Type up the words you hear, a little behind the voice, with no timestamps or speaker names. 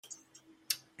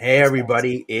Hey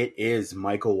everybody, it is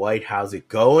Michael White. How's it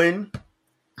going?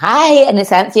 Hi, and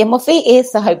it's Anthea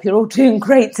Moffitis. I hope you're all doing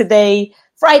great today. Yeah,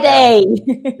 Friday.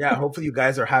 yeah. Hopefully you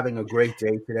guys are having a great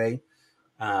day today.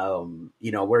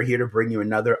 We're here to bring you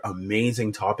another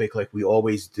amazing topic like we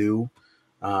always do.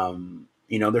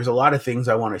 There's a lot of things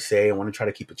I want to say. I want to try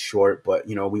to keep it short, but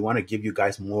we want to give you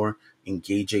guys more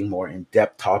engaging, more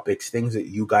in-depth topics, things that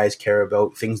you guys care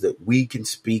about, things that we can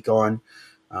speak on.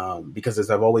 Because as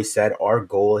I've always said, our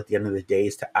goal at the end of the day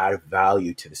is to add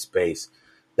value to the space.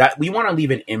 That we want to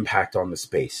leave an impact on the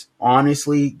space.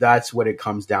 Honestly, that's what it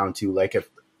comes down to. Like if,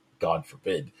 God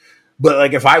forbid, but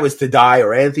like if I was to die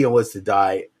or Anthea was to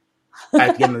die,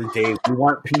 at the end of the day, we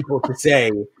want people to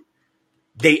say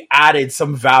they added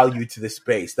some value to the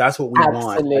space. That's what we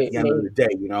want at the end of Absolutely. the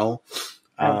day,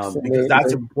 because that's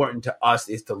Absolutely. important to us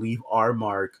is to leave our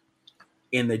mark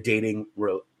in the dating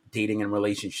and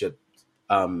relationship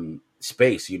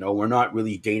space. We're not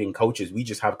really dating coaches. We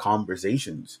just have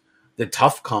conversations, the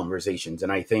tough conversations.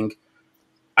 And I think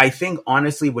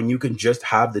honestly, when you can just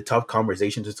have the tough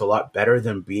conversations, it's a lot better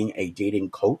than being a dating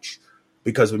coach.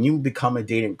 Because when you become a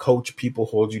dating coach, people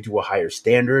hold you to a higher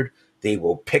standard. They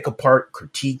will pick apart,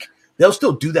 critique. They'll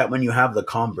still do that when you have the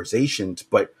conversations.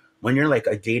 But when you're like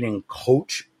a dating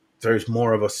coach, there's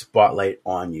more of a spotlight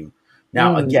on you.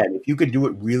 Now, Mm, again, if you could do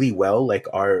it really well, like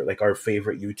our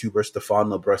favorite YouTuber, Stefan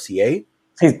Labrassier,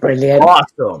 he's brilliant.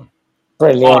 awesome.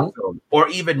 Brilliant. Awesome. Or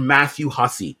even Matthew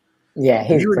Hussey. Yeah, If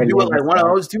he's you would do it brilliant like as one of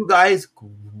well. those two guys,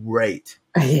 great.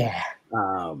 Yeah.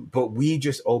 But we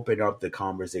just open up the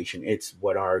conversation. It's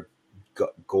what our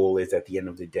goal is at the end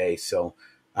of the day. So,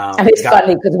 And it's guys,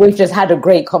 funny because we've just had a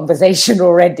great conversation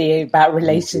already about we did.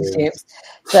 relationships.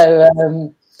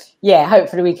 So, yeah,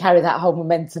 hopefully we carry that whole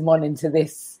momentum on into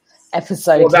this Well,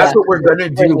 episode. that's what we're gonna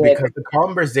do Brilliant. because the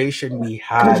conversation we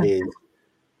had is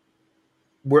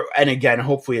and again,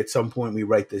 hopefully at some point we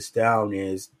write this down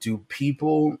is do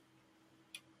people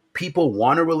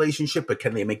want a relationship, but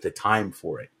can they make the time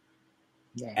for it?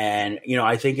 Yeah. And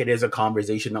I think it is a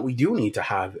conversation that we do need to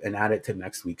have and add it to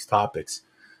next week's topics.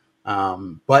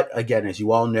 But again, as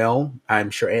you all know, I'm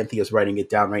sure Anthea's writing it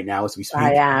down right now as we I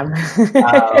speak. am.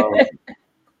 Um,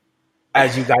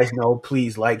 as you guys know,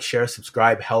 please like, share,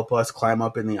 subscribe, help us climb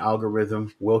up in the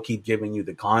algorithm. We'll keep giving you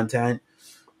the content,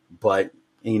 but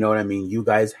you know what I mean? You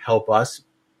guys help us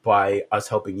by us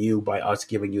helping you, by us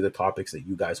giving you the topics that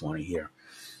you guys want to hear.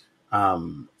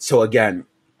 So again,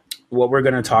 what we're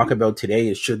going to talk about today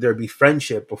is should there be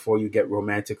friendship before you get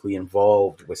romantically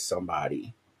involved with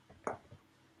somebody?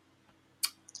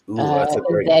 Ooh, that's a Is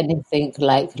great. there anything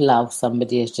like love?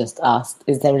 Somebody has just asked.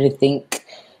 Is there anything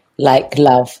like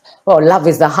love? Well, love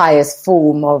is the highest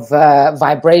form of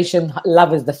vibration.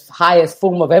 Love is the highest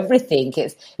form of everything.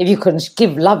 It's if you can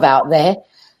give love out there,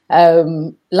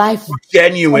 life.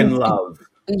 Genuine love.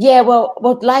 Yeah, well,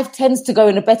 life tends to go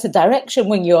in a better direction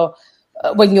when you're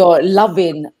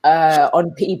loving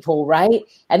on people, right?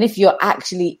 And if you're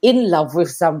actually in love with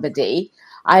somebody,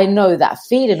 I know that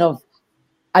feeling of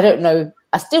I don't know.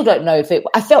 I still don't know if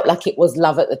I felt like it was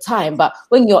love at the time, but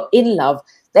when you're in love,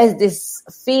 there's this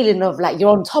feeling of like you're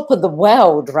on top of the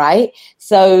world, right?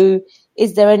 So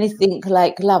is there anything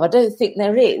like love? I don't think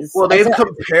there is. Well, they've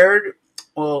compared.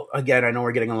 Well, again, I know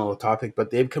we're getting a little topic,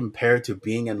 but they've compared to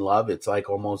being in love. It's like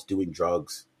almost doing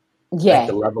drugs, like Yeah.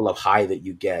 the level of high that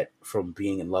you get from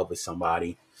being in love with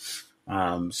somebody.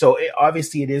 So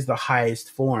obviously, it is the highest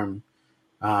form.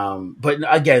 But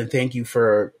again, thank you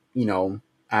for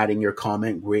adding your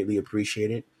comment. Greatly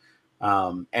appreciate it.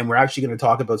 And we're actually going to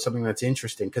talk about something that's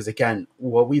interesting because, again,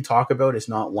 what we talk about is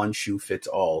not one shoe fits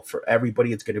all. For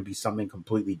everybody, it's going to be something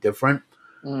completely different.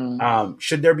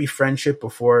 Should there be friendship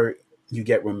before you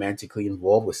get romantically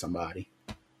involved with somebody?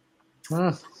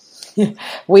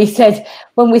 We said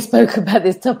when we spoke about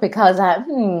this topic, I was like,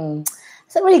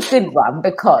 it's a really good one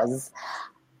because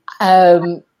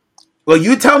Well,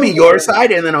 you tell me your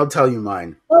side and then I'll tell you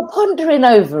mine. well, pondering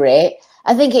over it,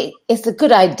 I think it's a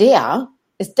good idea.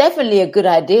 It's definitely a good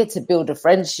idea to build a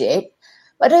friendship,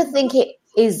 but I don't think it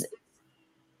is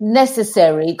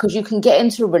necessary because you can get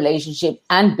into a relationship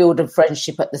and build a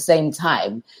friendship at the same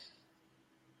time.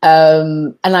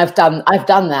 And I've done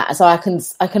that, so I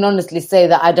can honestly say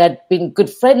that I'd had been good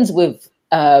friends with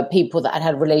people that I'd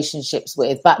had relationships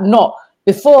with, but not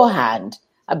beforehand.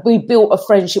 We built a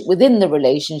friendship within the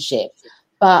relationship,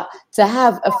 but to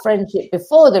have a friendship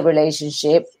before the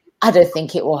relationship, I don't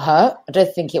think it will hurt. I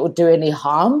don't think it will do any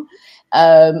harm,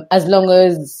 as long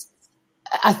as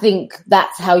I think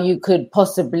that's how you could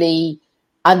possibly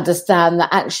understand that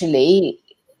actually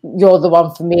you're the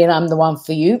one for me and I'm the one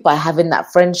for you by having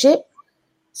that friendship.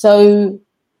 So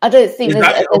I don't think Is there's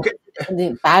that okay?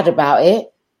 anything bad about it.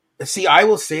 See, I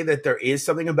will say that there is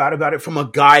something about it from a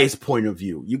guy's point of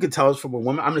view. You can tell us from a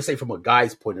woman. I'm going to say from a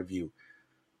guy's point of view.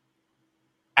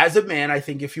 As a man, I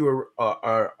think if you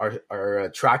are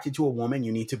attracted to a woman,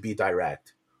 you need to be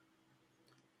direct.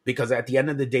 Because at the end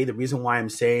of the day, the reason why I'm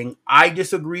saying I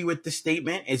disagree with the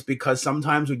statement is because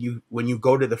sometimes when you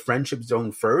go to the friendship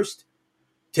zone first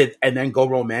and then go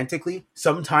romantically,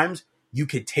 sometimes you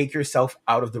could take yourself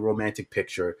out of the romantic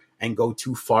picture and go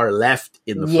too far left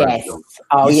in the friend Yes. zone.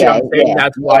 Oh, You see what yeah, I'm saying? yeah,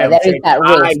 That's why yeah. I'm There is saying that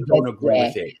I risk. don't agree Yeah,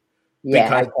 with it. yeah.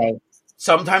 Because Okay.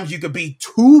 sometimes you could be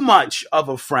too much of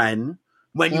a friend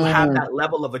when you have Mm, that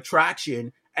level of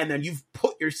attraction, and then you've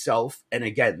put yourself, and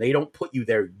again, they don't put you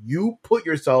there. You put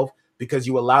yourself because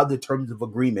you allowed the terms of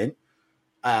agreement.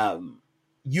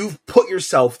 You've put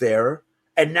yourself there,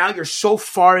 and now you're so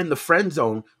far in the friend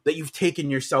zone that you've taken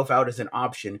yourself out as an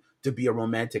option to be a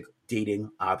romantic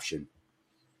dating option.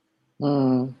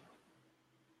 mm.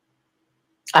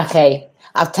 Okay,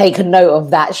 I've taken note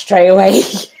of that straight away.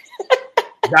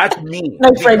 That's me,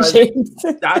 No because friendships.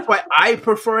 that's why I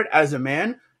prefer it as a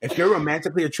man. If you're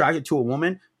romantically attracted to a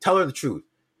woman, tell her the truth.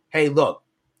 Hey, look,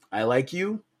 I like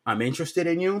you. I'm interested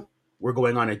in you. We're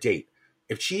going on a date.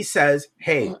 If she says,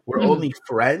 hey, we're only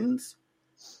friends,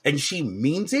 and she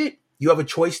means it, you have a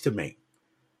choice to make.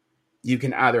 You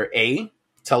can either A,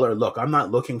 tell her, look, I'm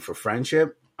not looking for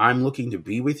friendship. I'm looking to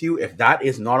be with you. If that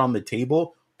is not on the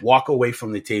table, walk away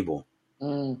from the table.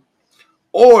 Mm.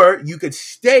 Or you could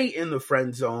stay in the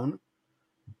friend zone,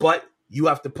 but you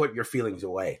have to put your feelings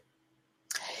away.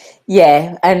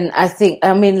 Yeah, and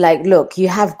I mean, like, look, you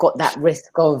have got that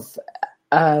risk of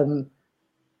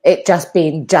it just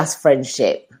being just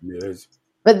friendship, Yes.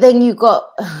 but then you got,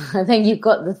 then you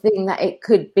got the thing that it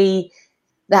could be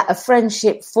that a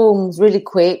friendship forms really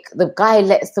quick. The guy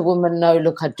lets the woman know,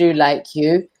 look, I do like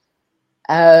you,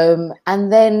 and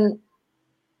then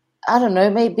I don't know,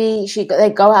 maybe they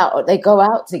go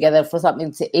out together for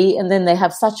something to eat, and then they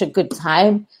have such a good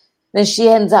time. Then she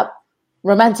ends up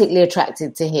romantically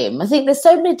attracted to him. I think there's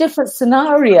so many different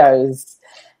scenarios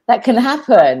that can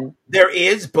happen. There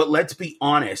is, but let's be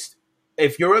honest.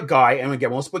 If you're a guy, and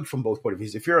again, we'll speak from both point of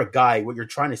views. If you're a guy, what you're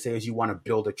trying to say is you want to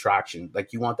build attraction.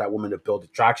 Like you want that woman to build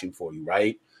attraction for you,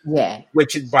 right? Yeah.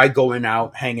 Which is by going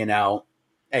out, hanging out,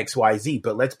 XYZ.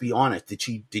 But let's be honest. Did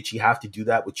she have to do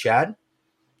that with Chad?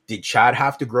 Did Chad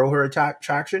have to grow her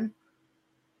attraction?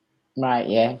 Right.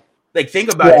 Yeah. Like,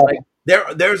 think about it. Yeah.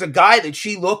 Like, there's a guy that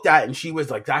she looked at and she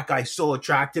was like, that guy's so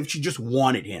attractive. She just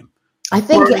wanted him. I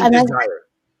think, Burning desire.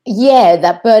 yeah,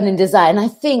 that burning desire. And I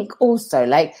think also,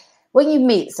 like, when you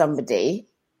meet somebody,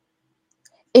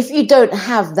 if you don't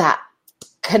have that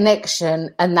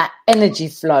connection and that energy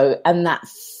flow and that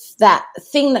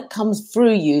thing that comes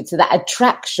through you to that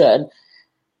attraction,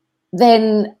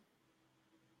 then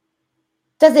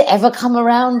does it ever come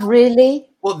around, really?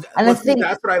 Well, And I think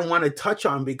that's what I want to touch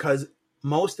on, because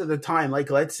most of the time,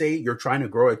 like, let's say you're trying to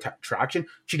grow attraction,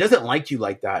 she doesn't like you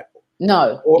like that.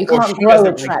 no, you Or can't she grow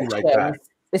doesn't like you like attraction. that.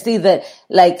 It's either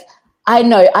like I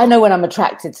know when I'm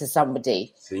attracted to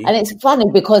somebody, See? and it's funny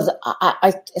because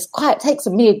it takes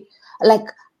me like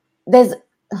there's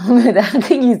how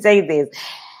can you say this?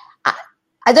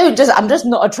 I'm just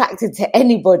not attracted to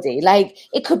anybody. Like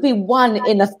it could be 1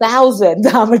 in 1,000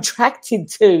 that I'm attracted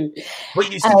to.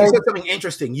 But you see, you said something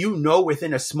interesting. You know,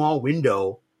 within a small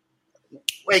window,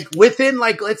 like within,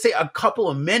 like, let's say a couple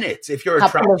of minutes, if you're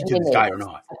attracted to this guy or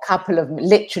not.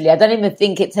 Literally, I don't even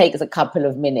think it takes a couple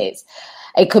of minutes.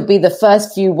 It could be the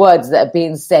first few words that are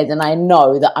being said, and I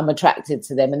know that I'm attracted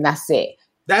to them, and that's it.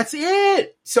 That's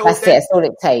it. So That's all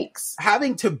it takes.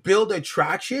 Having to build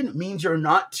attraction means you're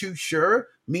not too sure,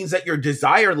 means that your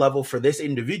desire level for this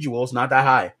individual is not that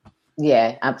high.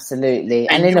 Yeah, absolutely.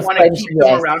 And in you a want to friendship, keep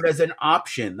them around as an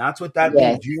option. That's what that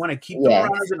means. You want to keep them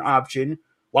around as an option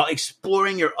while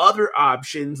exploring your other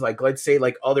options, like, let's say,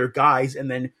 like other guys. And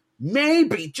then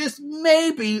maybe, just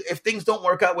maybe, if things don't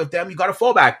work out with them, you got a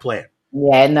fallback plan.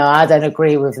 Yeah, no, I don't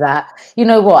agree with that. You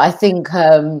know what? I think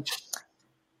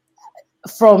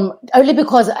from only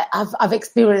because I've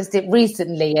experienced it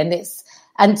recently,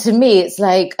 and to me it's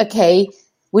like, okay,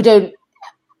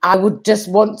 I would just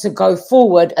want to go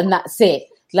forward and that's it.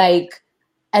 Like,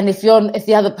 and if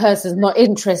the other person's not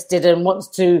interested and wants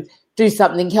to do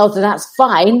something else, then that's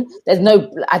fine. There's no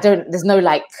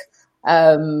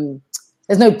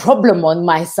problem on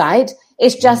my side.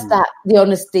 It's just that the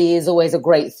honesty is always a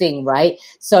great thing, right?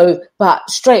 So, but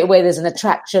straight away there's an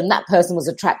attraction. That person was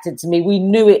attracted to me. We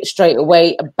knew it straight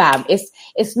away. Bam.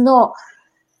 It's not.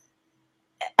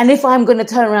 And if I'm going to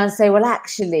turn around and say, well,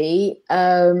 actually,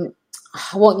 I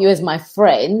want you as my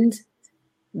friend,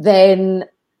 then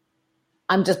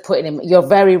I'm just putting him. You're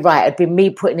very right. It'd be me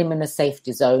putting him in a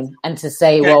safety zone and to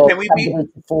say, Can we be? somebody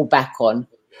to fall back on.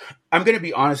 I'm going to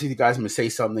be honest with you guys. I'm going to say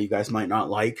something that you guys might not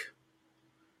like.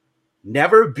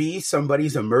 Never be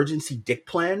somebody's emergency dick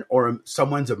plan or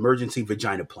someone's emergency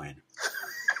vagina plan.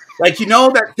 Like, you know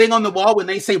that thing on the wall when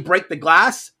they say break the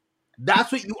glass?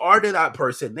 That's what you are to that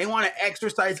person. They want to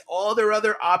exercise all their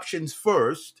other options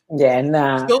first. Yeah,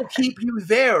 nah. Still keep you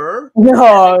there.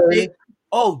 No.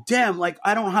 Oh, damn, like,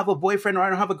 I don't have a boyfriend or I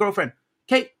don't have a girlfriend.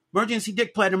 Okay, emergency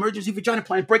dick plan, emergency vagina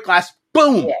plan, break glass,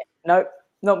 boom. Yeah, nope,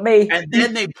 not me. And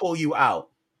then they pull you out.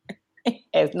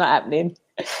 It's not happening.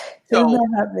 So, it's not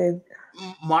happening.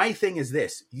 My thing is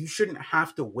this. You shouldn't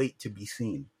have to wait to be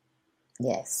seen.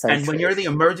 Yes. So and when you're the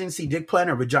emergency dick plan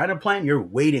or vagina plan, you're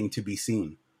waiting to be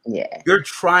seen. Yeah. You're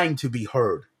trying to be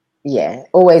heard. Yeah.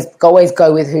 Always go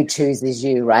with who chooses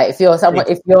you, right? If you're someone,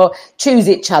 if you're choose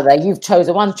each other, you've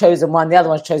chosen one, the other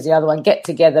one's chosen the other one, get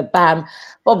together, bam,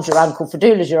 Bob's your uncle,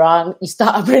 Fadula's your aunt, you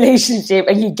start a relationship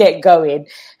and you get going.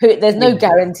 There's no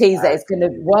guarantees that it's going to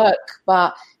work,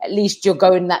 but at least you're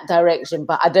going that direction.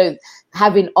 But I don't,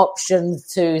 having options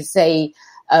to say,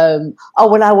 I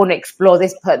want to explore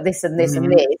this and this and this,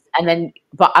 and then,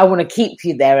 but I want to keep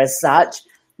you there as such.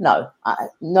 No. Yeah,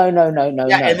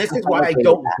 and this is why I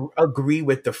don't agree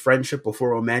with the friendship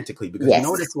before romantically, because you know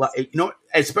what it's like. You know,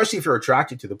 especially if you're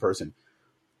attracted to the person.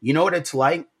 You know what it's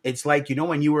like? It's like, you know,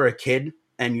 when you were a kid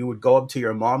and you would go up to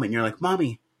your mom and you're like,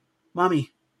 mommy,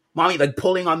 like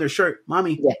pulling on their shirt,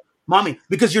 mommy,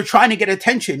 because you're trying to get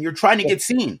attention, you're trying to get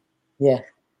seen. Yeah.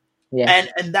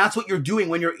 And that's what you're doing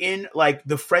when you're in like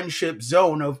the friendship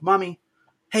zone of mommy.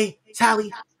 Hey,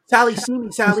 Sally, see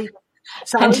me, Sally.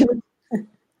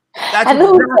 That's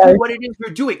exactly what it is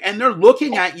you're doing. And they're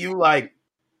looking at you like,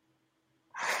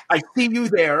 I see you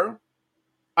there.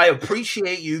 I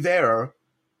appreciate you there,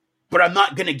 but I'm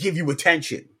not going to give you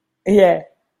attention. Yeah.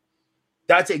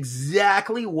 That's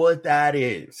exactly what that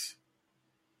is.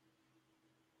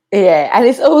 Yeah. And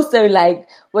it's also like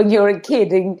when you're a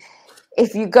kid and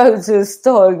if you go to a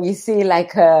store and you see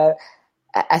like a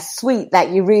sweet that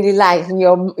you really like and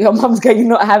your mum's going, you're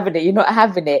not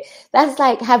having it. That's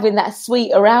like having that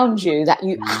sweet around you that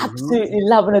you absolutely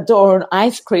love and adore, an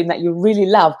ice cream that you really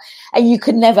love, and you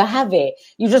could never have it.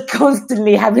 You're just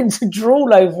constantly having to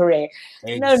drool over it.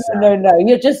 Exactly. No.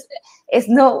 You're just, it's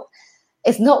not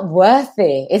worth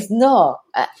it. It's not.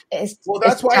 That's why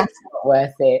it's not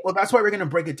worth it. Well, that's why we're going to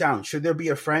break it down. Should there be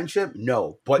a friendship?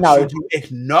 No. But should you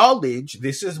acknowledge,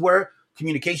 this is where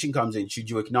communication comes in. Should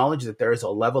you acknowledge that there is a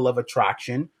level of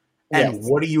attraction, and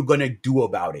what are you going to do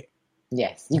about it?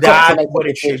 Yes. That's what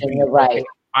it should be. You're right.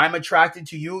 I'm attracted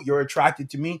to you. You're attracted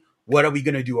to me. What are we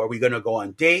going to do? Are we going to go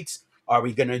on dates? Are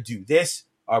we going to do this?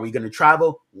 Are we going to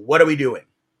travel? What are we doing?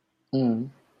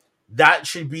 That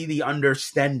should be the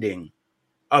understanding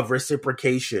of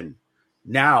reciprocation.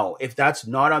 Now, if that's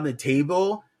not on the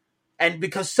table, and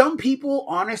because some people,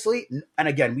 honestly, and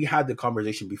again, we had the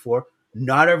conversation before,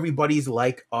 not everybody's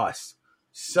like us.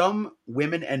 Some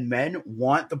women and men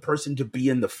want the person to be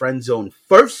in the friend zone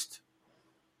first,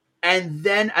 and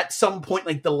then at some point,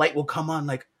 like the light will come on,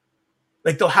 like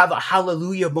they'll have a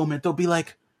hallelujah moment. They'll be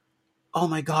like, "Oh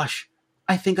my gosh,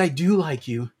 I think I do like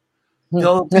you."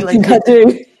 They'll be like, I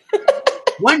do.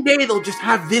 One day they'll just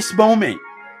have this moment.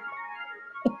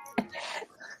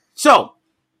 So,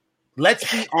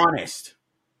 let's be honest.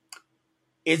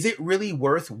 Is it really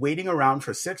worth waiting around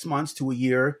for 6 months to a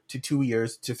year to 2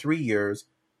 years to 3 years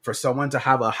for someone to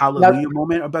have a hallelujah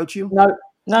moment about you? No.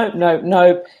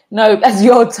 That's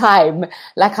your time.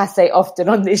 Like I say often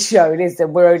on this show,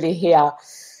 listen, we're only here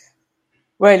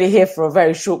for a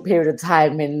very short period of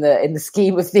time in the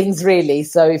scheme of things, really.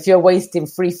 So if you're wasting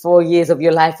 3-4 years of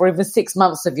your life, or even 6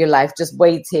 months of your life, just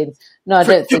waiting, I don't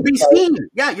think to be so. seen.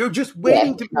 Yeah, you're just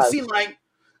waiting to be seen. Like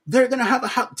they're gonna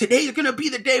have today's gonna be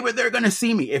the day where they're gonna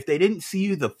see me. If they didn't see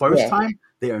you the first time,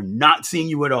 they are not seeing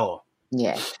you at all.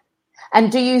 Yeah.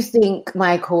 And do you think,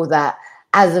 Michael, that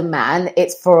as a man,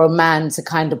 it's for a man to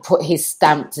kind of put his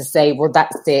stamp to say, well,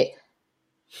 that's it.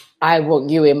 I want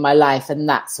you in my life, and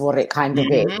that's what it kind of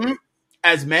is.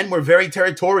 As men, we're very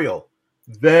territorial.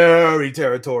 Very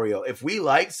territorial. If we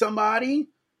like somebody,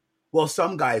 well,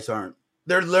 some guys aren't.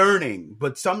 They're learning,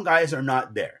 but some guys are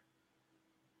not there.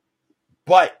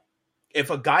 But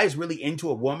if a guy is really into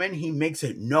a woman, he makes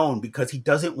it known because he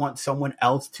doesn't want someone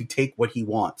else to take what he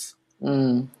wants.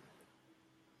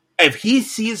 If he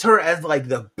sees her as like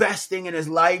the best thing in his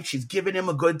life, she's giving him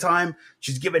a good time.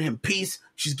 She's giving him peace.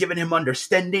 She's giving him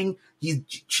understanding.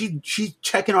 She's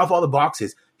checking off all the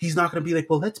boxes. He's not going to be like,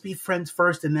 well, let's be friends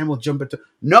first and then we'll jump into.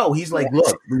 No, he's like, Yeah.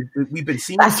 look, we've been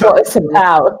seeing That's each other. what it's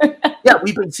about. Yeah,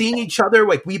 we've been seeing each other.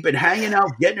 Like, we've been hanging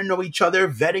out, getting to know each other,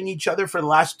 vetting each other for the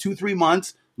last 2-3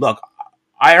 months. Look,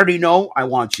 I already know I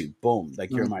want you. Boom.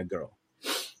 Like, you're my girl.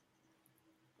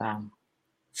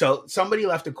 So somebody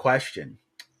left a question.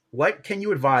 What can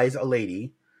you advise a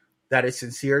lady that is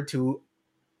sincere to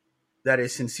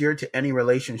any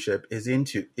relationship,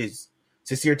 is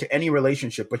sincere to any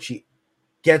relationship, but she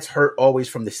gets hurt always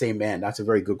from the same man? That's a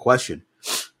very good question.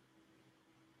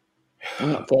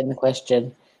 I'm not getting the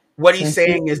question. What he's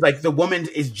saying is, like, the woman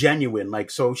is genuine. Like,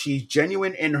 so she's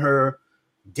genuine in her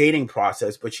dating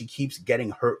process, but she keeps getting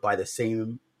hurt by the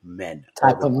same men.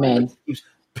 Type of men. Like, she keeps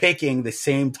picking the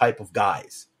same type of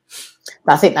guys.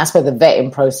 I think that's where the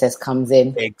vetting process comes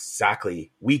in.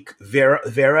 Exactly.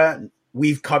 Vera,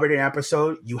 we've covered an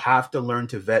episode. You have to learn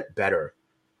to vet better.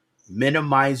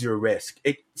 Minimize your risk.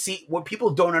 See, what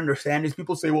people don't understand is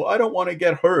people say, well, I don't want to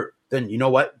get hurt. Then you know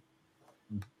what?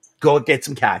 Go get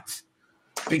some cats.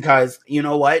 Because you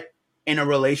know what? In a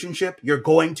relationship, you're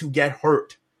going to get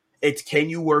hurt. It's, can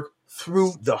you work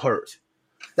through the hurt?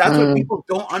 That's what people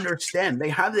don't understand. They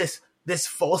have this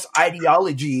false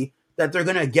ideology that they're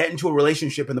going to get into a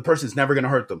relationship and the person's never going to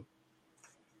hurt them.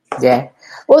 Yeah.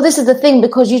 Well, this is the thing,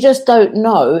 because you just don't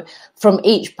know from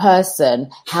each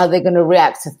person how they're going to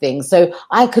react to things. So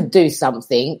I could do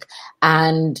something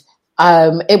and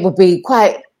it would be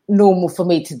quite normal for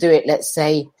me to do it, let's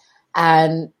say,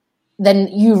 and then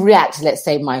you react, let's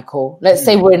say, Michael, let's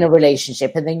say we're in a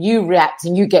relationship and then you react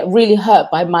and you get really hurt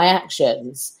by my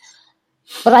actions.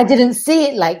 But I didn't see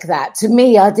it like that. To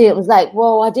me, it was like,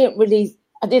 well, I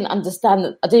didn't understand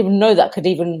that. I didn't even know that could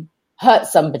even hurt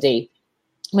somebody.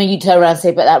 When you turn around and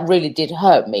say, but that really did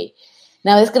hurt me.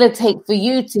 Now, it's going to take for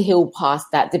you to heal past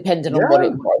that, depending on what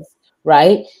it was,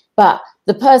 right? But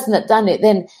the person that done it,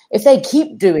 then if they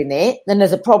keep doing it, then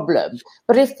there's a problem.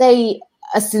 But if they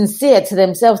are sincere to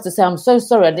themselves to say, I'm so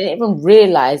sorry, I didn't even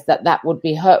realize that would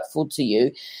be hurtful to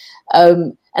you.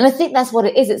 And I think that's what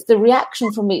it is. It's the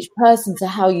reaction from each person to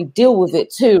how you deal with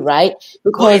it too, right?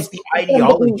 Because it's the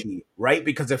ideology, right?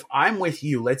 Because if I'm with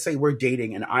you, let's say we're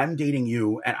dating and I'm dating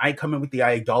you and I come in with the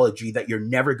ideology that you're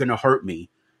never going to hurt me,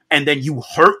 and then you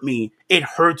hurt me, it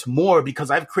hurts more because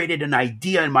I've created an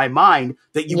idea in my mind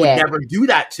that you would never do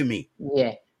that to me.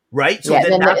 Yeah. Right? So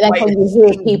then that's why when you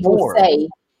hear people say,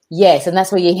 yes, and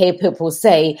that's where you hear people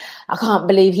say, I can't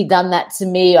believe he done that to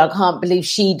me, or I can't believe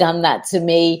she done that to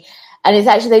me. And it's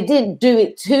actually, they didn't do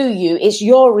it to you. It's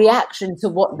your reaction to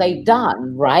what they've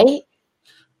done, right?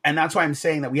 And that's why I'm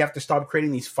saying that we have to stop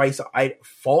creating these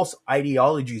false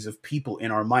ideologies of people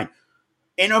in our mind.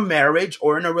 In a marriage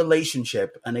or in a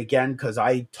relationship, and again, because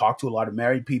I talk to a lot of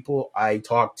married people, I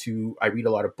read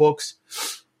a lot of books,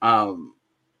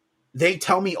 they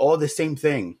tell me all the same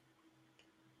thing.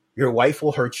 Your wife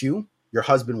will hurt you. Your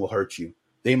husband will hurt you.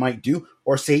 They might do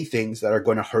or say things that are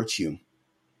going to hurt you.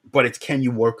 But it's, can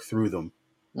you work through them?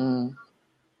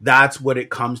 That's what it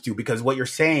comes to. Because what you're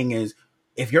saying is,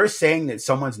 if you're saying that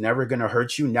someone's never going to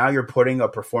hurt you, now you're putting a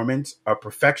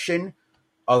perfection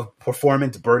of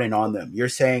performance burden on them. You're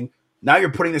saying now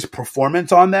you're putting this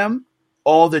performance on them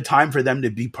all the time for them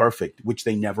to be perfect, which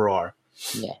they never are.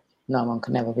 Yeah, no one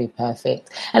can ever be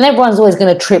perfect. And everyone's always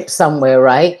going to trip somewhere,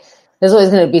 right? There's always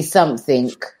going to be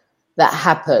something that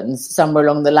happens somewhere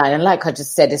along the line. And like I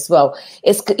just said as well,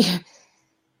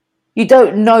 you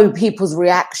don't know people's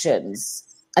reactions.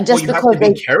 And just you because have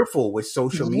to be careful with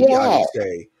social media, I would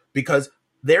say, because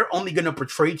they're only going to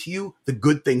portray to you the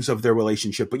good things of their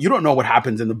relationship, but you don't know what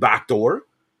happens in the back door.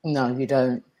 No, you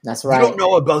don't. That's right. You don't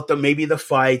know about maybe the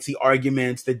fights, the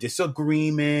arguments, the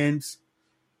disagreements,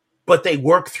 but they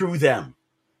work through them.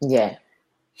 Yeah.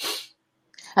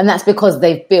 And that's because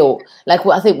they've built, like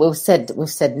what I think we've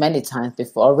said many times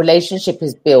before, a relationship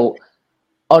is built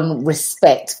on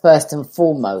respect first and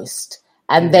foremost,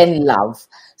 and then love.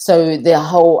 So the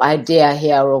whole idea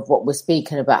here of what we're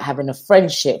speaking about, having a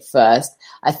friendship first,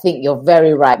 I think you're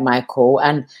very right, Michael.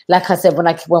 And like I said,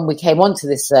 when we came onto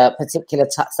this particular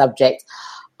subject,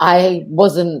 I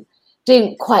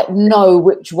didn't quite know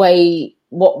which way,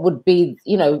 what would be,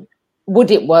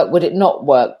 would it work, would it not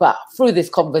work? But through this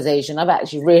conversation, I've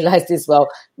actually realized as well,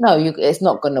 no, it's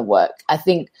not going to work. I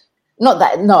think,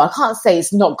 I can't say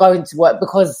it's not going to work,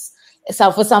 because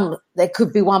for some, there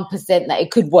could be 1% that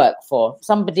it could work for.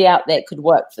 Somebody out there, it could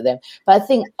work for them. But I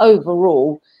think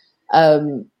overall,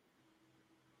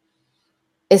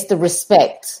 it's the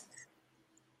respect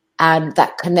and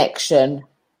that connection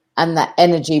and that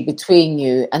energy between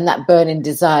you and that burning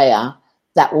desire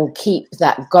that will keep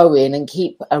that going and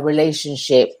keep a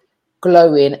relationship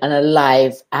glowing and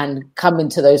alive and coming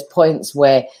to those points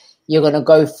where you're going to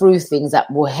go through things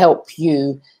that will help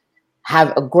you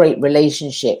have a great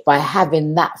relationship by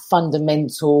having that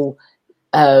fundamental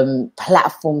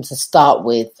platform to start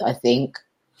with, I think.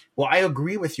 Well, I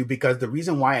agree with you, because the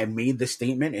reason why I made this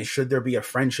statement is, should there be a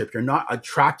friendship, you're not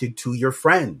attracted to your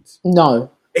friends.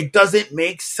 No. It doesn't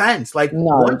make sense. Like,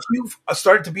 once you've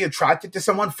started to be attracted to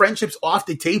someone, friendship's off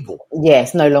the table. Yeah,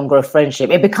 it's no longer a friendship.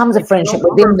 It becomes a friendship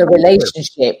within the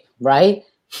relationship, right?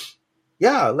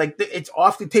 Yeah, like it's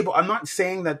off the table. I'm not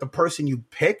saying that the person you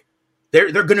pick,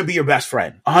 they're going to be your best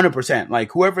friend, 100%.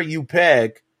 Like, whoever you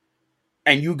pick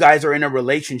and you guys are in a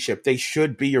relationship, they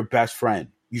should be your best friend.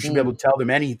 You should be able to tell them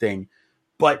anything.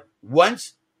 But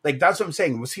once, like, that's what I'm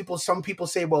saying. Some people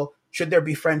say, well, should there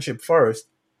be friendship first?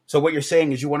 So what you're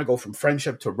saying is you want to go from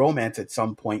friendship to romance at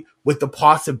some point with the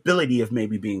possibility of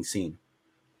maybe being seen.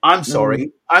 I'm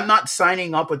sorry. I'm not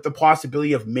signing up with the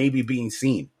possibility of maybe being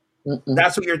seen.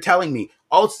 That's what you're telling me.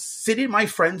 I'll sit in my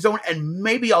friend zone and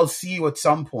maybe I'll see you at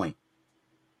some point.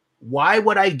 Why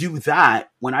would I do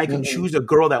that when I can choose a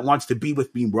girl that wants to be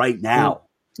with me right now?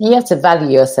 You have to value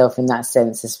yourself in that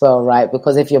sense as well, right?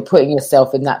 Because if you're putting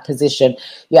yourself in that position,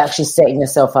 you're actually setting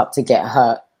yourself up to get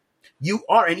hurt. You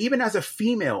are. And even as a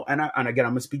female, and again,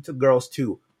 I'm going to speak to girls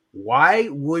too. Why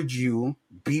would you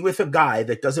be with a guy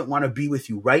that doesn't want to be with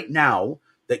you right now,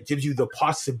 that gives you the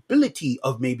possibility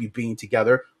of maybe being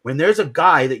together, when there's a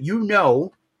guy that you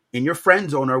know in your friend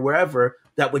zone or wherever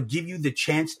that would give you the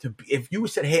chance to be, if you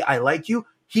said, hey, I like you,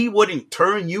 he wouldn't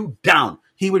turn you down.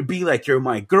 He would be like, you're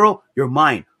my girl, you're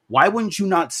mine. Why wouldn't you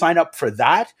not sign up for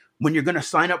that when you're going to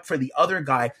sign up for the other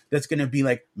guy that's going to be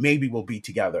like, maybe we'll be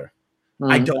together?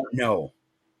 I don't know.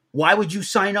 Why would you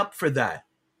sign up for that?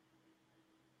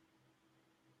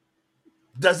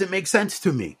 Doesn't make sense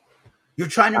to me. You're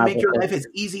trying to make your life as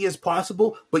easy as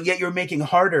possible, but yet you're making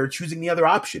harder choosing the other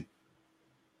option.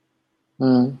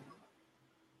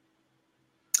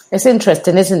 It's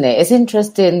interesting, isn't it? It's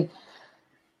interesting.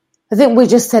 I think we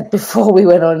just said before we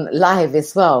went on live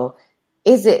as well,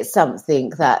 is it something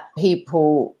that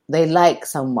people, they like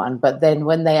someone, but then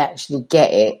when they actually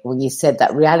get it, when you said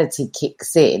that reality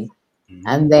kicks in,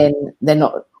 and then they're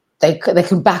not, they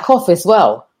can back off as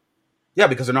well. Yeah,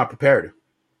 because they're not prepared.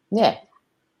 Yeah.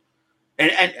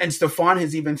 And Stefan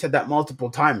has even said that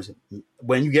multiple times.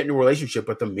 When you get in a relationship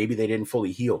with them, maybe they didn't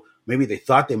fully heal. Maybe they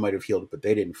thought they might have healed, but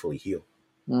they didn't fully heal.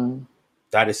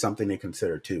 That is something they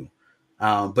consider too.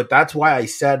 But that's why I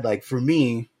said, like, for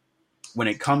me, when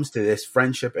it comes to this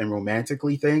friendship and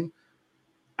romantically thing,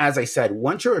 as I said,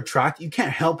 once you're attracted, you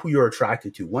can't help who you're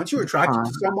attracted to. Once you're attracted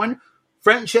to someone,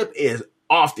 friendship is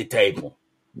off the table.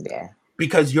 Yeah.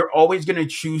 Because you're always going to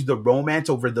choose the romance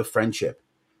over the friendship.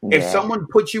 Yeah. If someone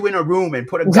put you in a room and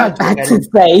put a gun to your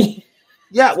head,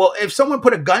 if someone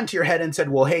put a gun to your head and said,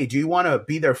 well, hey, do you want to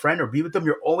be their friend or be with them?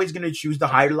 You're always going to choose the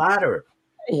higher ladder.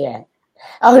 Yeah.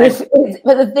 But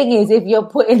the thing is, if you're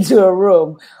put into a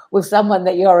room with someone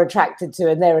that you're attracted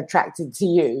to and they're attracted to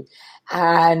you,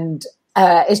 and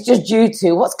it's just due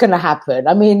to what's going to happen.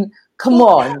 I mean, come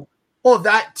on. Well,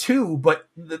 that too, but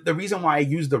the reason why I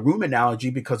use the room analogy,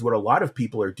 because what a lot of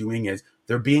people are doing is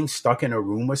they're being stuck in a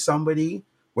room with somebody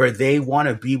where they want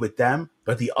to be with them,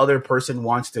 but the other person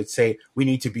wants to say, we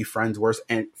need to be friends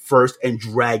first and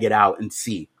drag it out and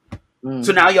see.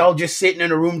 So now y'all just sitting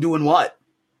in a room doing what?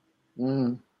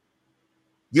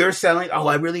 You're selling, oh,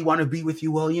 I really want to be with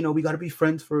you. Well, we got to be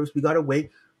friends first. We got to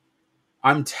wait.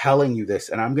 I'm telling you this,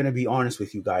 and I'm going to be honest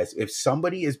with you guys. If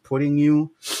somebody is putting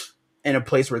you in a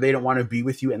place where they don't want to be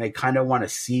with you and they kind of want to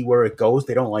see where it goes,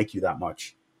 they don't like you that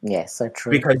much. Yes, so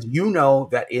true. Because you know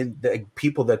that in the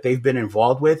people that they've been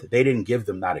involved with, they didn't give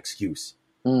them that excuse.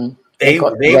 They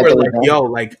were like, yo,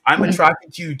 like, I'm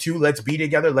attracted to you too. Let's be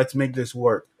together. Let's make this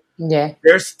work. Yeah.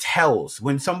 There's tells.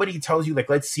 When somebody tells you, like,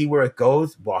 let's see where it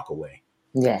goes, walk away.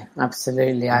 Yeah,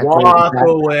 absolutely. Walk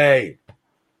away.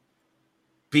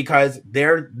 Because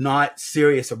they're not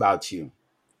serious about you.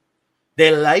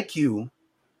 They like you,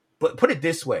 but put it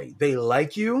this way. They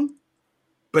like you,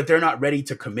 but they're not ready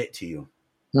to commit to you.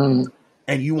 And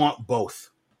you want both.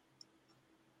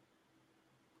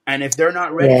 And if they're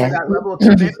not ready for that level of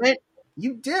commitment,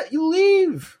 you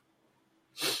leave.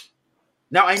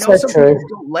 Now, I know some people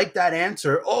don't like that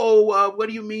answer. Oh, what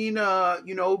do you mean?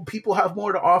 People have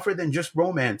more to offer than just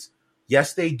romance.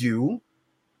 Yes, they do.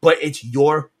 But it's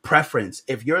your preference.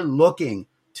 If you're looking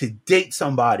to date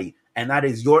somebody and that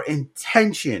is your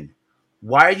intention,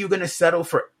 why are you going to settle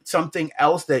for something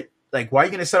else why are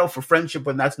you going to settle for friendship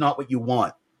when that's not what you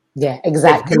want? Yeah,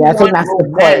 exactly. I think that's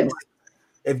the point.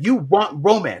 If you want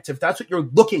romance, if that's what you're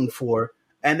looking for,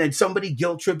 and then somebody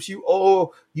guilt trips you.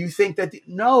 Oh, you think that?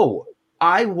 No,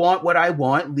 I want what I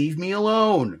want. Leave me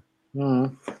alone.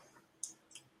 Mm.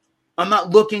 I'm not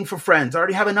looking for friends. I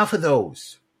already have enough of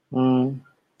those. Mm.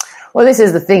 Well, this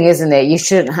is the thing, isn't it? You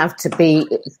shouldn't have to be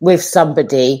with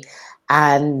somebody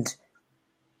and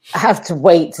have to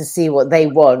wait to see what they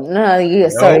want. No,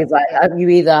 sorry, Nope. but you're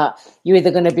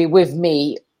either going to be with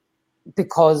me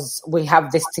because we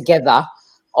have this together,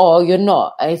 or you're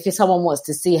not. If someone wants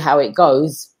to see how it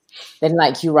goes, then,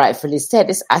 like you rightfully said,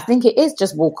 I think it is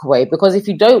just walk away, because if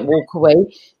you don't walk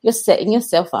away, you're setting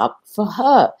yourself up for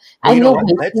hurt, Well, you and know you're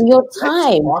what? wasting your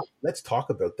Let's time. talk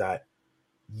about that.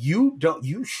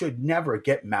 You should never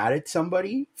get mad at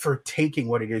somebody for taking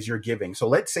what it is you're giving. So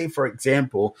let's say, for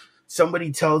example,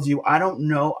 somebody tells you, I don't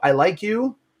know, I like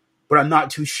you, but I'm not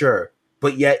too sure.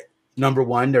 But yet, number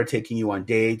one, they're taking you on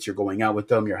dates, you're going out with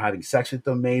them, you're having sex with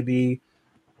them maybe,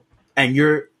 and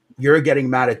you're getting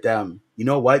mad at them. You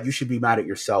know what? You should be mad at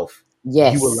yourself. You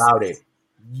Yes, allowed it.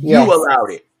 You yes. allowed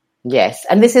it. Yes,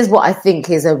 and this is what I think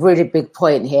is a really big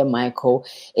point here, Michael,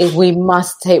 is we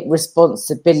must take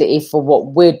responsibility for what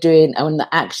we're doing and the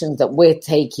actions that we're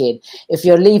taking. If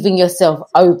you're leaving yourself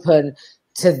open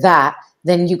to that,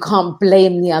 then you can't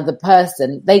blame the other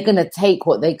person. They're going to take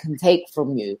what they can take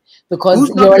from you because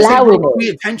Who's not you're going to say no allowing to it. free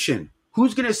attention?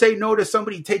 Who's going to say no to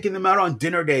somebody taking them out on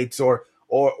dinner dates or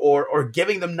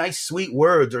giving them nice sweet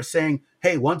words or saying,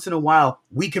 "Hey, once in a while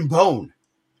we can bone."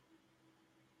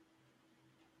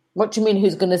 What do you mean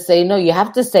who's going to say no? You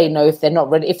have to say no if they're not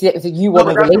ready. If you No, want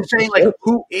a but that's what I'm saying. Like, relationship.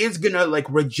 who is going to like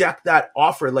reject that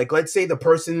offer? Like, let's say the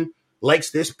person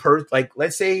likes this person. Like,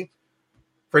 let's say,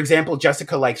 for example,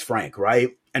 Jessica likes Frank,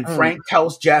 right? And Mm, Frank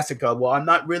tells Jessica, "Well, I'm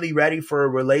not really ready for a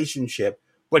relationship,"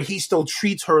 but he still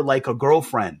treats her like a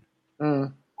girlfriend.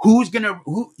 mm, Who's gonna?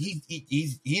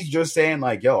 He's just saying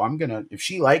like, "Yo, I'm gonna. If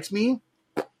she likes me,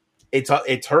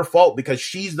 it's her fault because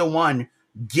she's the one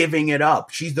giving it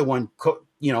up. She's the one,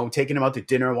 taking him out to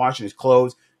dinner, washing his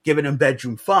clothes, giving him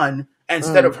bedroom fun,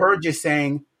 instead mm, of her just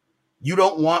saying, "You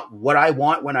don't want what I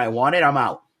want when I want it. I'm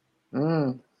out."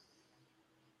 mm.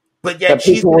 But yet But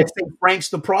she's people gonna would. say Frank's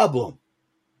the problem.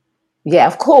 Yeah,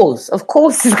 of course. Of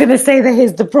course, he's going to say that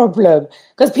he's the problem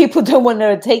because people don't want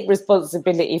to take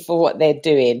responsibility for what they're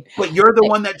doing. But you're the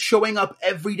one that's showing up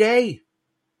every day.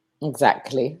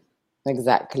 Exactly.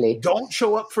 Exactly. Don't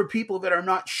show up for people that are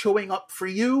not showing up for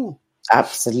you.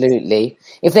 Absolutely.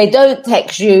 If they don't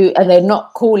text you and they're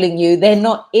not calling you, they're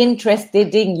not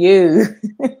interested in you.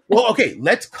 Well, okay,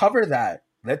 let's cover that.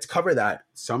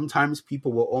 Sometimes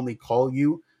people will only call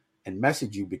you and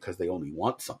message you because they only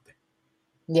want something.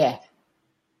 Yeah.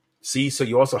 See, so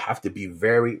you also have to be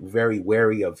very, very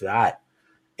wary of that.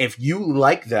 If you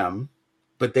like them,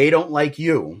 but they don't like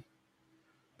you,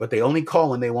 but they only call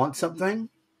when they want something,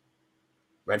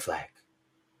 red flag.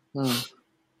 Mm,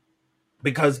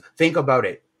 Because think about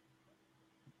it.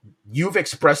 You've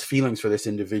expressed feelings for this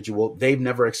individual. They've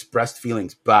never expressed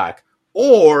feelings back.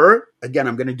 Or, again,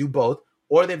 I'm going to do both.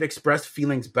 Or they've expressed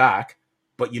feelings back,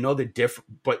 but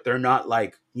but they're not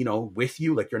like, with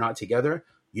you, like you're not together.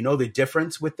 You know, the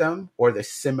difference with them, or the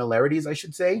similarities, I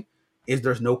should say, is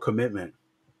there's no commitment.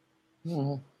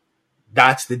 mm,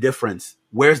 That's the difference.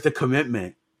 Where's the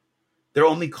commitment? They're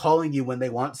only calling you when they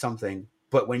want something.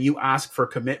 But when you ask for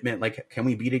commitment, like, can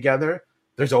we be together?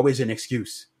 There's always an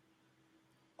excuse.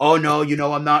 Oh, no,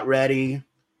 I'm not ready.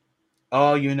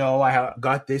 Oh, I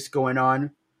got this going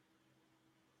on.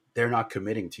 They're not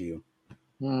committing to you.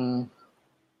 mm.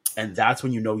 And that's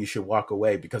when you should walk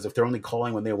away, because if they're only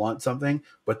calling when they want something,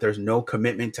 but there's no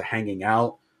commitment to hanging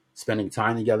out, spending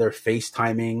time together,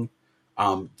 FaceTiming,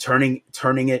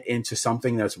 turning it into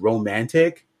something that's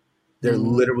romantic, they're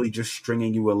literally just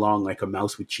stringing you along like a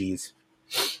mouse with cheese.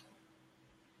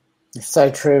 It's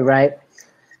so true, right?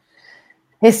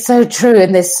 It's so true,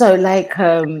 and there's so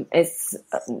it's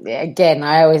again.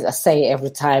 I say it every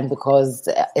time because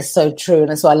it's so true, and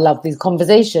that's why I love these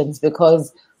conversations,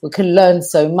 because we can learn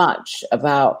so much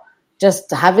about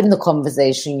just having the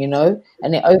conversation,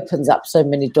 and it opens up so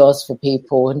many doors for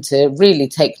people and to really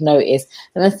take notice.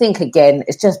 And I think again,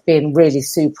 it's just being really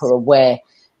super aware,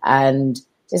 and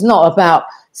it's not about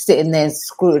sitting there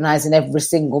scrutinizing every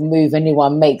single move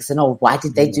anyone makes and, oh, why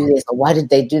did they do this or why did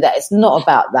they do that? It's not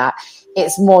about that.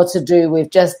 It's more to do with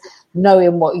just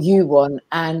knowing what you want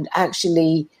and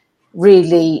actually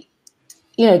really,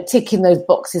 ticking those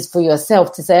boxes for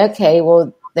yourself to say, okay,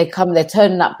 well, they're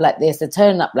turning up like this, they're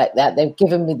turning up like that, they've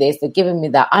given me this, they're giving me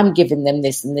that, I'm giving them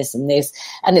this and this and this,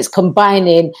 and it's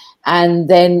combining. And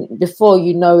then before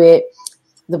you know it,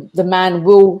 the man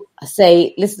will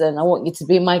say, listen, I want you to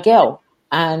be my girl.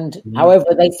 And however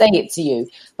they say it to you,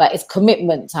 but it's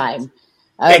commitment time.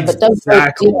 But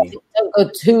Exactly. don't go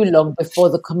too long before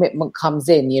the commitment comes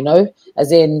in,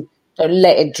 as in don't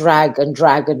let it drag and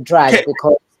drag and drag Okay,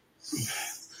 because,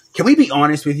 can we be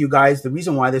honest with you guys? The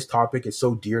reason why this topic is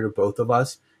so dear to both of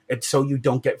us, it's so you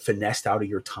don't get finessed out of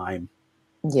your time.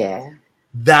 yeah.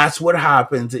 That's what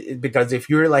happens, because if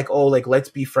you're like, oh, like, let's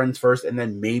be friends first and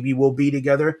then maybe we'll be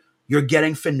together, you're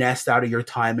getting finessed out of your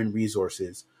time and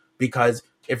resources. Because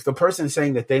if the person's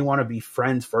saying that they want to be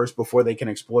friends first before they can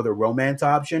explore the romance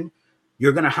option,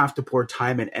 you're going to have to pour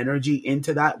time and energy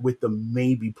into that with the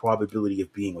maybe probability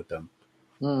of being with them.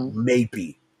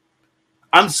 Maybe.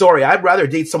 I'm sorry. I'd rather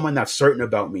date someone that's certain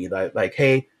about me. That, like,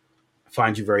 hey, I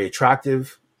find you very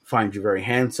attractive, find you very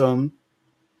handsome.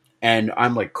 And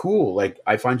I'm like, cool. Like,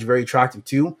 I find you very attractive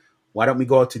too. Why don't we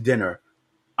go out to dinner?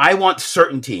 I want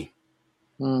certainty.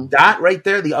 That right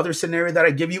there, the other scenario that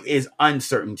I give you is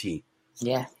uncertainty.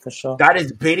 Yeah, for sure. That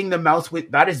is baiting the mouse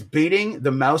with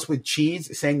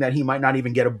cheese, saying that he might not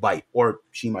even get a bite, or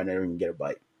she might not even get a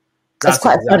bite. It's That's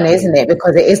quite funny, exactly isn't it?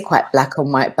 Because it is quite black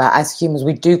and white, but as humans,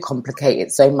 we do complicate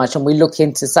it so much and we look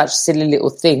into such silly little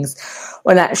things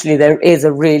when actually there is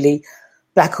a really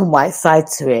black and white side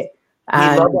to it. we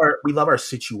And love our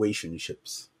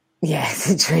situationships. yeah,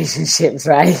 situationships,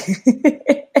 right?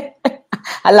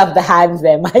 I love the hands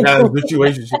there, Yeah, Michael.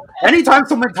 situationship. Anytime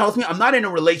someone tells me I'm not in a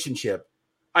relationship,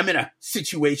 I'm in a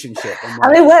situationship. I'm I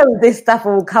like, mean, where would this stuff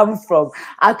all come from?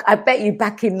 I bet you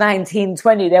back in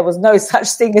 1920 there was no such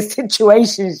thing as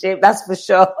situationship. That's for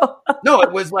sure. no,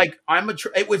 it was like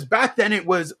it was back then. It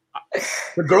was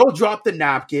the girl dropped the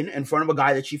napkin in front of a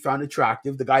guy that she found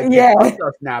attractive. The guy picked Yeah, up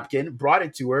the napkin, brought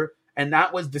it to her, and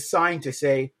that was the sign to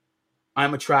say,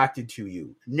 I'm attracted to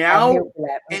you. and Now, he'll be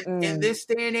like, in this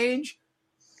day and age,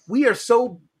 we are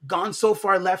so gone so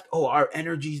far left. Oh, our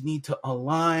energies need to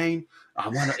align. I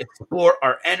want to explore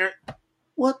our energy.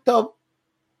 What the?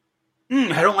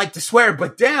 I don't like to swear,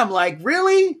 but damn, like,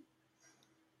 really?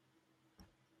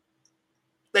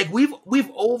 Like, we've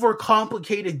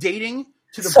overcomplicated dating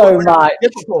to the point so where it's much.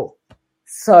 difficult.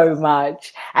 So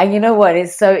much. And you know what?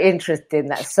 It's so interesting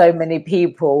that so many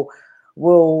people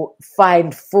will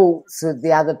find faults with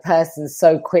the other person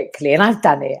so quickly. And I've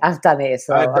done it.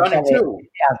 So I've I've done it done it. too.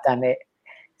 Yeah, I've done it.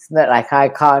 It's not like I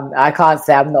can't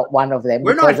say I'm not one of them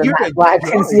We're because not and here that's to why I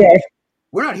can judge. see it.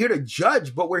 We're not here to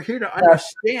judge, but we're here to No.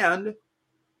 understand.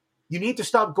 You need to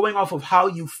stop going off of how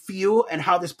you feel and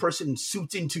how this person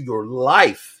suits into your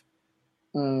life.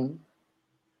 Mm.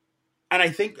 And I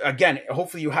think, again,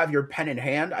 hopefully you have your pen in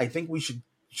hand. I think we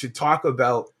should talk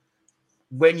about,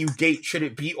 when you date, should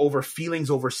it be over feelings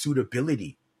over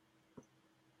suitability?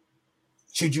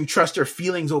 Should you trust your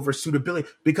feelings over suitability?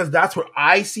 Because that's where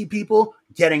I see people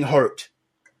getting hurt.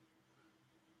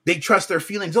 They trust their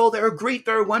feelings. Oh, they're great.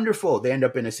 They're wonderful. They end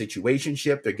up in a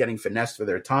situationship. They're getting finessed for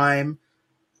their time.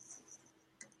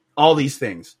 All these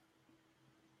things.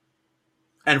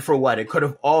 And for what? It could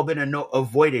have all been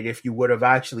avoided if you would have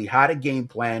actually had a game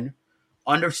plan,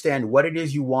 understand what it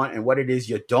is you want and what it is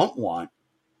you don't want,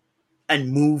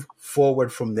 and move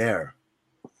forward from there.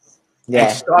 Yeah,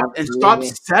 And stop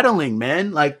absolutely. settling,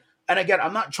 man. Like, and again,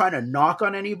 I'm not trying to knock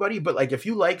on anybody, but like, if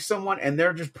you like someone and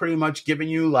they're just pretty much giving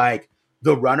you like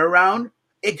the runaround,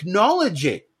 acknowledge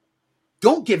it.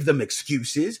 Don't give them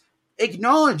excuses.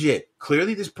 Acknowledge it.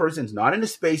 Clearly, this person's not in a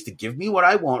space to give me what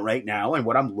I want right now and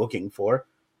what I'm looking for.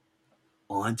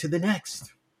 On to the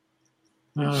next.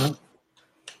 Mm.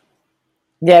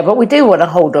 Yeah, but we do want to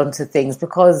hold on to things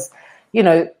because,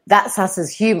 that's us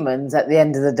as humans at the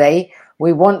end of the day.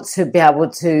 We want to be able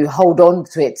to hold on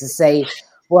to it to say,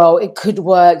 well, it could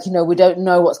work. We don't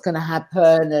know what's going to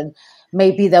happen, and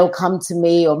maybe they'll come to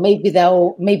me, or maybe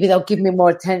they'll give me more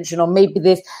attention, or maybe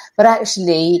this. But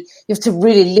actually, you have to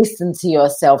really listen to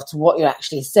yourself, to what you're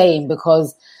actually saying,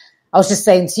 because I was just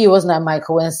saying to you, wasn't I,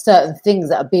 Michael, when there's certain things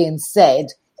that are being said,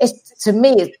 to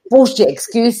me, it's bullshit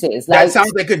excuses. That Like,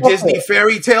 sounds like a stop Disney it.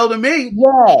 fairy tale to me.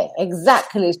 Yeah,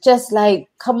 exactly. It's just like,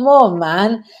 come on,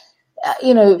 man.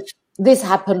 This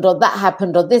happened or that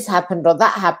happened or this happened or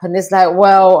that happened. It's like,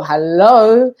 well,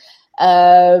 hello.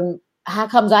 How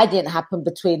comes I didn't happen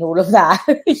between all of that?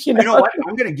 You know what?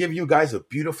 I'm going to give you guys a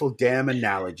beautiful damn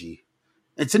analogy.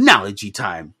 It's analogy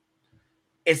time.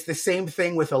 It's the same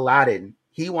thing with Aladdin.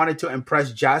 He wanted to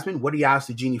impress Jasmine. What did he ask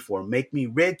the genie for? Make me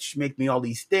rich, make me all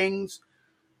these things.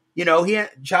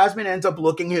 Jasmine ends up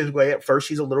looking his way. At first,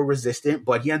 she's a little resistant,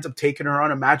 but he ends up taking her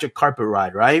on a magic carpet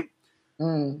ride, right?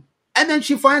 Mm. And then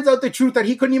she finds out the truth that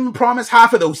he couldn't even promise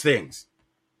half of those things.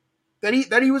 That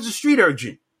he was a street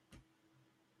urchin.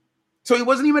 So he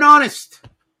wasn't even honest.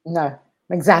 No,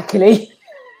 exactly.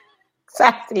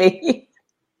 Exactly.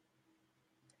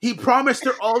 He promised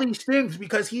her all these things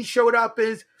because he showed up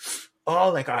as,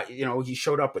 he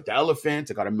showed up with the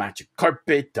elephants. I got a magic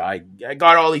carpet. I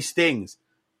got all these things.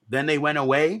 Then they went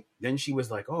away. Then she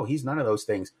was like, oh, he's none of those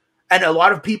things. And a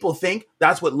lot of people think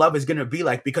that's what love is going to be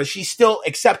like because she still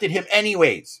accepted him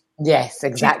anyways. Yes,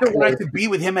 exactly. She still wanted to be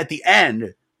with him at the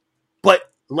end.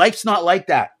 But life's not like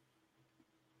that.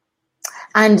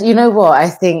 And you know what? I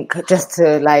think just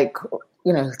to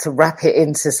to wrap it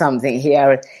into something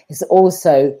here, it's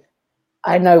also,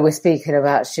 I know we're speaking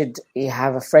about should you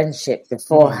have a friendship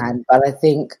beforehand, but I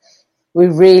think we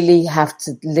really have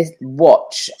to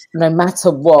watch, no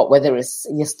matter what, whether it's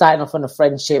you're starting off on a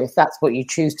friendship, if that's what you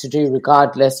choose to do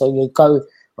regardless, or you go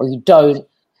or you don't,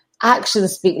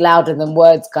 actions speak louder than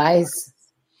words, guys.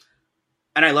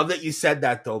 And I love that you said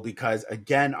that, though, because,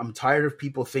 again, I'm tired of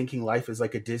people thinking life is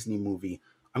like a Disney movie.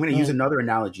 I'm going to use another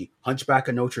analogy, Hunchback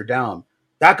of Notre Dame.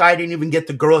 That guy didn't even get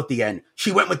the girl at the end.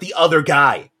 She went with the other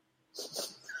guy.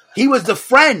 He was the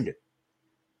friend.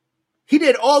 He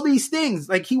did all these things.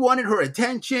 Like, he wanted her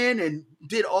attention and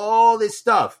did all this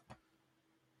stuff.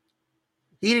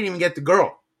 He didn't even get the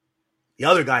girl. The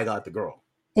other guy got the girl.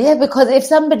 Yeah, because if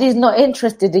somebody's not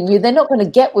interested in you, they're not going to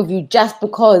get with you just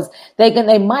because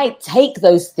they might take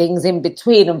those things in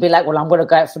between and be like, well, I'm going to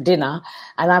go out for dinner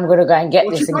and I'm going to go and get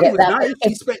this and get that. Nice.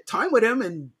 She spent time with him.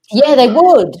 And yeah, they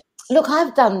would. Look,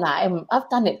 I've done that. I've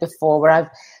done it before where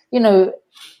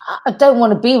I don't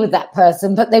want to be with that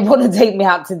person, but they want to take me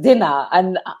out to dinner.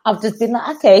 And I've just been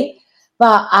like, okay.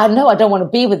 But I know I don't want to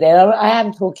be with it. I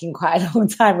am talking quite a long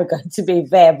time ago, to be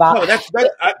fair. But no,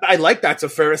 I like that's a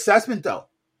fair assessment, though.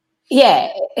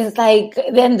 Yeah, it's like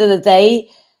at the end of the day,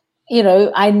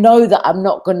 I know that I'm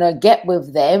not going to get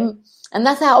with them. And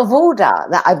that's out of order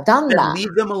that I've done that.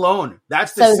 Leave them alone.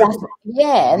 That's the simple.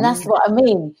 And that's what I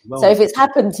mean. Alone. So if it's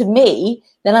happened to me,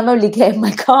 then I'm only getting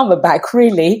my karma back,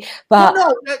 really. But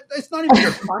no, it's not even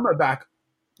your karma back.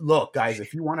 Look, guys,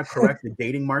 if you want to correct the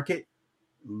dating market,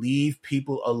 leave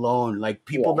people alone. Like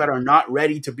people that are not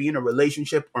ready to be in a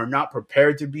relationship or not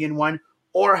prepared to be in one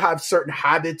or have certain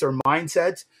habits or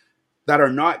mindsets that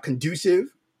are not conducive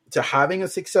to having a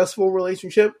successful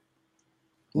relationship,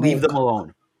 leave them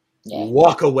alone. Yeah.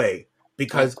 Walk away.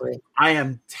 Because I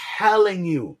am telling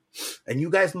you, and you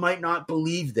guys might not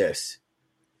believe this,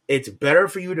 it's better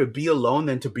for you to be alone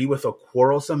than to be with a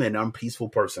quarrelsome and unpeaceful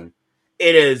person.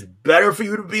 It is better for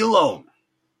you to be alone.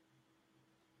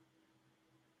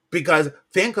 Because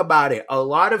think about it. A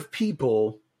lot of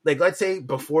people, like let's say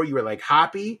before you were like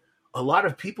happy, a lot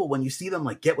of people, when you see them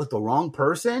like get with the wrong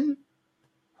person,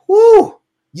 whoo,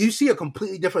 you see a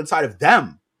completely different side of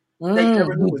them. That you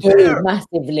never knew was there.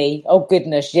 Massively. Oh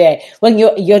goodness, yeah. When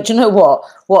you're, do you know what?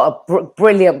 What a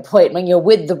brilliant point. When you're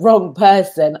with the wrong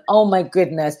person, oh my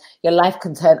goodness, your life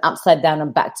can turn upside down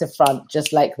and back to front,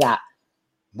 just like that.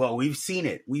 Well, we've seen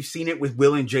it. We've seen it with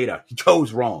Will and Jada. He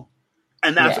chose wrong,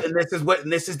 and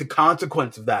this is the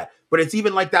consequence of that. But it's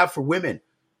even like that for women.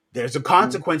 There's a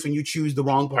consequence when you choose the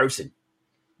wrong person.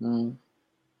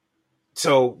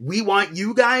 So we want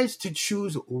you guys to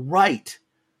choose right.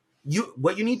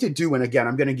 What you need to do, and again,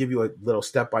 I'm going to give you a little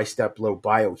step-by-step little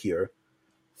bio here.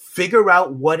 Figure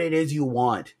out what it is you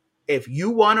want. If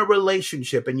you want a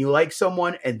relationship and you like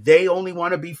someone and they only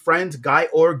want to be friends, guy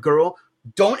or girl,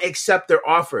 don't accept their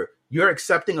offer. You're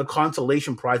accepting a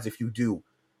consolation prize if you do.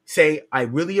 Say, I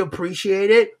really appreciate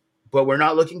it, but we're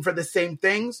not looking for the same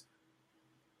things.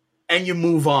 And you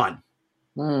move on.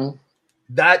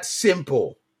 That's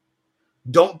simple.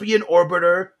 Don't be an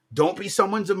orbiter. Don't be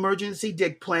someone's emergency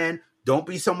dick plan. Don't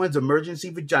be someone's emergency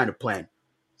vagina plan.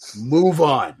 Move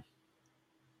on.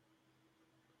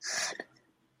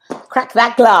 Crack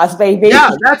that glass, baby.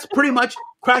 Yeah, that's pretty much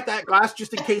crack that glass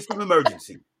just in case of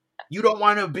emergency. You don't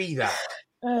want to be that.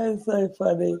 That's so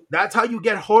funny. That's how you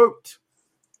get hurt.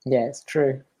 Yeah, it's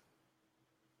true.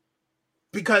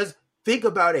 Because think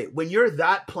about it. When you're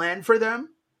that plan for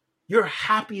them, you're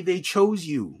happy they chose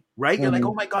you, right? You're like,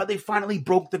 oh my God, they finally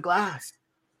broke the glass.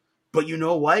 But you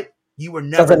know what? You were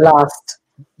never last.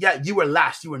 Yeah, you were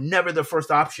last. You were never the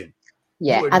first option.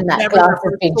 Yeah, and that glass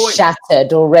has been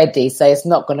shattered already, so it's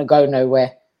not going to go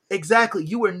nowhere. Exactly.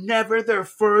 You were never their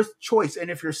first choice.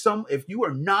 And if you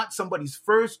are not somebody's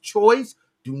first choice,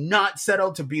 do not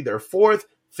settle to be their fourth,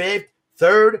 fifth,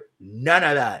 third, none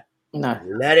of that. No.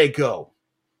 Let it go.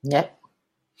 Yep.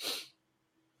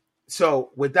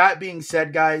 So with that being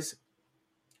said, guys,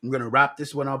 I'm going to wrap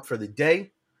this one up for the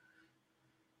day.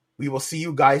 We will see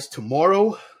you guys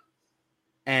tomorrow.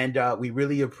 And we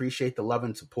really appreciate the love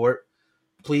and support.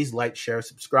 Please like, share,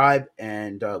 subscribe,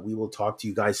 and we will talk to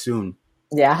you guys soon.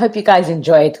 Yeah, I hope you guys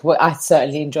enjoyed. Well, I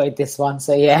certainly enjoyed this one.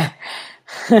 So, yeah.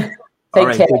 All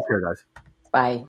right, take care, guys. Bye.